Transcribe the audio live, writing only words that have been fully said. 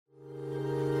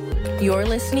You're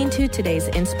listening to today's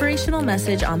inspirational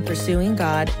message on Pursuing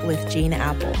God with Gene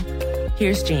Apple.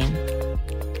 Here's Gene.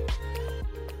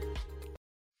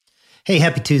 Hey,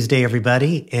 happy Tuesday,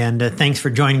 everybody. And thanks for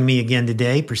joining me again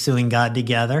today, Pursuing God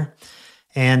Together.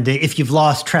 And if you've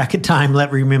lost track of time,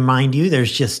 let me remind you,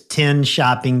 there's just 10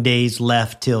 shopping days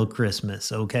left till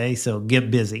Christmas, okay? So get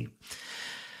busy.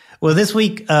 Well, this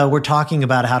week, we're talking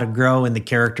about how to grow in the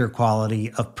character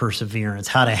quality of perseverance,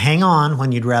 how to hang on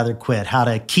when you'd rather quit, how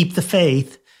to keep the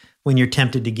faith when you're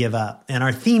tempted to give up. And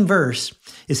our theme verse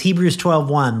is Hebrews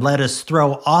 12:1. Let us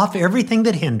throw off everything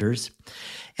that hinders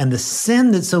and the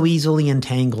sin that so easily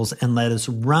entangles, and let us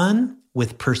run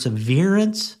with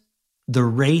perseverance the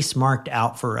race marked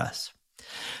out for us.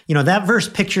 You know, that verse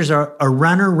pictures a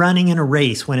runner running in a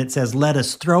race when it says, let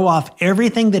us throw off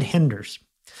everything that hinders.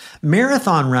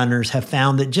 Marathon runners have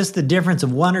found that just the difference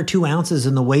of 1 or 2 ounces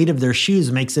in the weight of their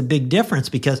shoes makes a big difference,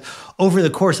 because over the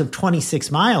course of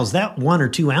 26 miles, that 1 or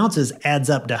 2 ounces adds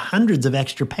up to hundreds of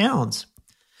extra pounds.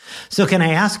 So can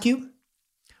I ask you,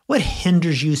 what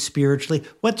hinders you spiritually?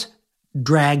 What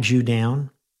drags you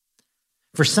down?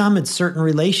 For some, it's certain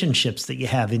relationships that you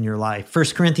have in your life.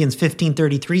 1 Corinthians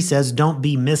 15:33 says, don't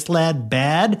be misled.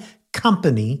 Bad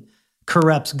company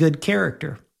corrupts good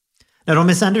character. Now, don't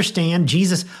misunderstand.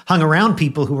 Jesus hung around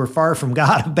people who were far from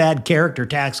God, of bad character,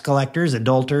 tax collectors,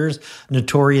 adulterers,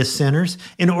 notorious sinners,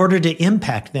 in order to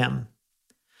impact them.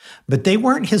 But they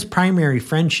weren't his primary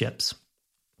friendships.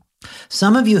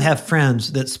 Some of you have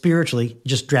friends that spiritually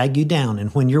just drag you down.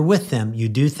 And when you're with them, you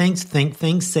do things, think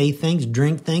things, say things,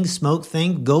 drink things, smoke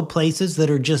things, go places that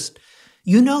are just,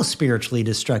 spiritually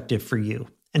destructive for you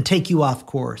and take you off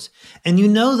course. And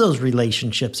those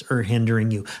relationships are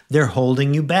hindering you. They're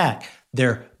holding you back.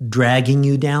 They're dragging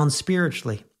you down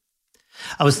spiritually.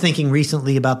 I was thinking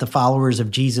recently about the followers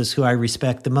of Jesus who I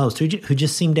respect the most, who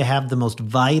just seem to have the most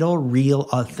vital, real,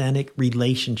 authentic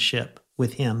relationship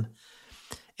with him.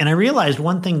 And I realized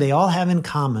one thing they all have in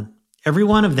common, every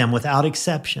one of them without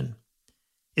exception,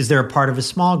 is they're a part of a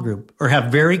small group or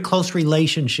have very close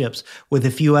relationships with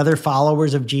a few other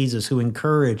followers of Jesus who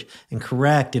encourage and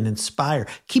correct and inspire,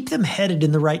 keep them headed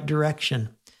in the right direction.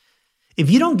 If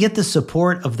you don't get the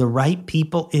support of the right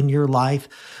people in your life,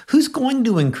 who's going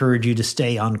to encourage you to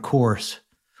stay on course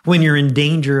when you're in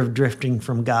danger of drifting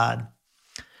from God?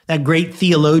 That great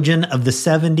theologian of the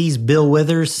 70s, Bill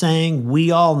Withers, saying,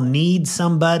 we all need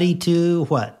somebody to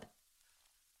what?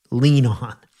 Lean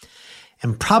on.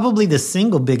 And probably the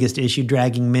single biggest issue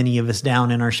dragging many of us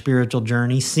down in our spiritual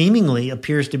journey seemingly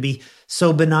appears to be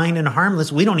so benign and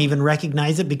harmless, we don't even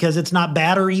recognize it because it's not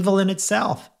bad or evil in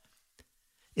itself.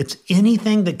 It's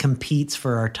anything that competes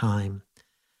for our time.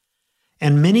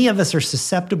 And many of us are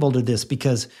susceptible to this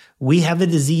because we have a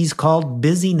disease called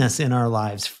busyness in our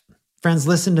lives. Friends,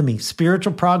 listen to me.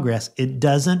 Spiritual progress, it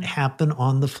doesn't happen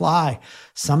on the fly.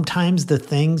 Sometimes the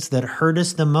things that hurt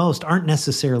us the most aren't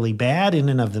necessarily bad in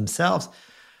and of themselves.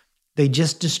 They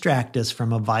just distract us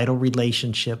from a vital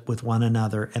relationship with one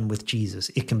another and with Jesus.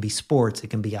 It can be sports, it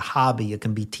can be a hobby, it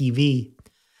can be TV.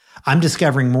 I'm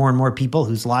discovering more and more people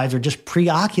whose lives are just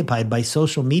preoccupied by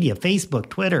social media, Facebook,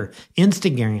 Twitter,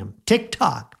 Instagram,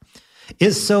 TikTok.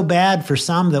 It's so bad for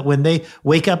some that when they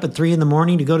wake up at 3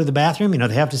 a.m. to go to the bathroom,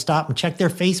 they have to stop and check their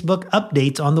Facebook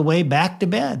updates on the way back to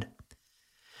bed.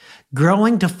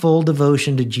 Growing to full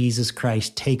devotion to Jesus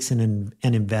Christ takes an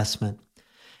investment.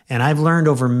 And I've learned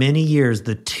over many years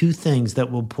the two things that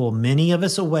will pull many of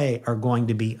us away are going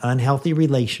to be unhealthy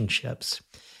relationships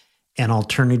and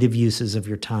alternative uses of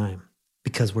your time,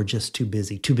 because we're just too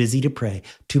busy to pray,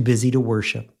 too busy to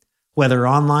worship. Whether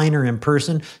online or in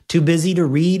person, too busy to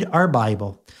read our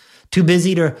Bible, too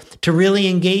busy to really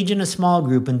engage in a small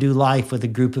group and do life with a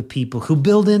group of people who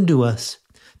build into us,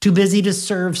 too busy to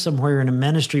serve somewhere in a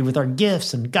ministry with our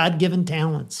gifts and God-given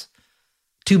talents,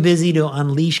 too busy to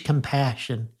unleash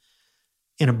compassion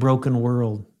in a broken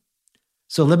world.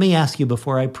 So let me ask you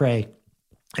before I pray,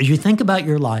 as you think about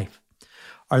your life,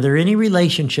 are there any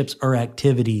relationships or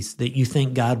activities that you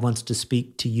think God wants to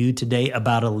speak to you today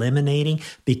about eliminating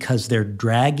because they're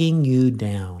dragging you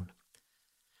down?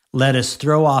 Let us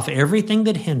throw off everything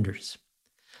that hinders,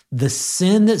 the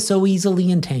sin that so easily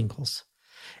entangles,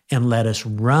 and let us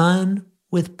run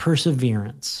with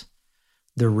perseverance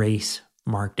the race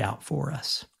marked out for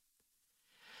us.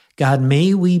 God,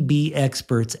 may we be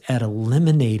experts at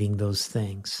eliminating those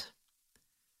things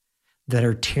that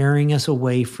are tearing us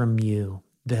away from you,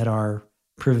 that are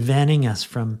preventing us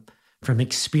from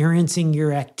experiencing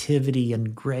your activity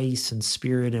and grace and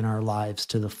spirit in our lives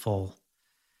to the full.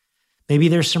 Maybe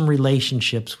there's some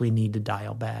relationships we need to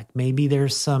dial back. Maybe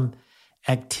there's some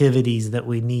activities that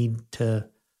we need to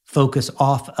focus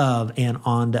off of and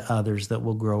on to others that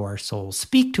will grow our souls.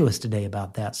 Speak to us today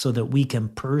about that so that we can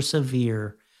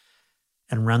persevere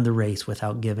and run the race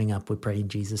without giving up. We pray in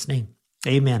Jesus' name.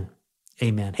 Amen.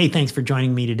 Amen. Hey, thanks for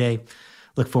joining me today.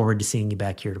 Look forward to seeing you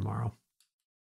back here tomorrow.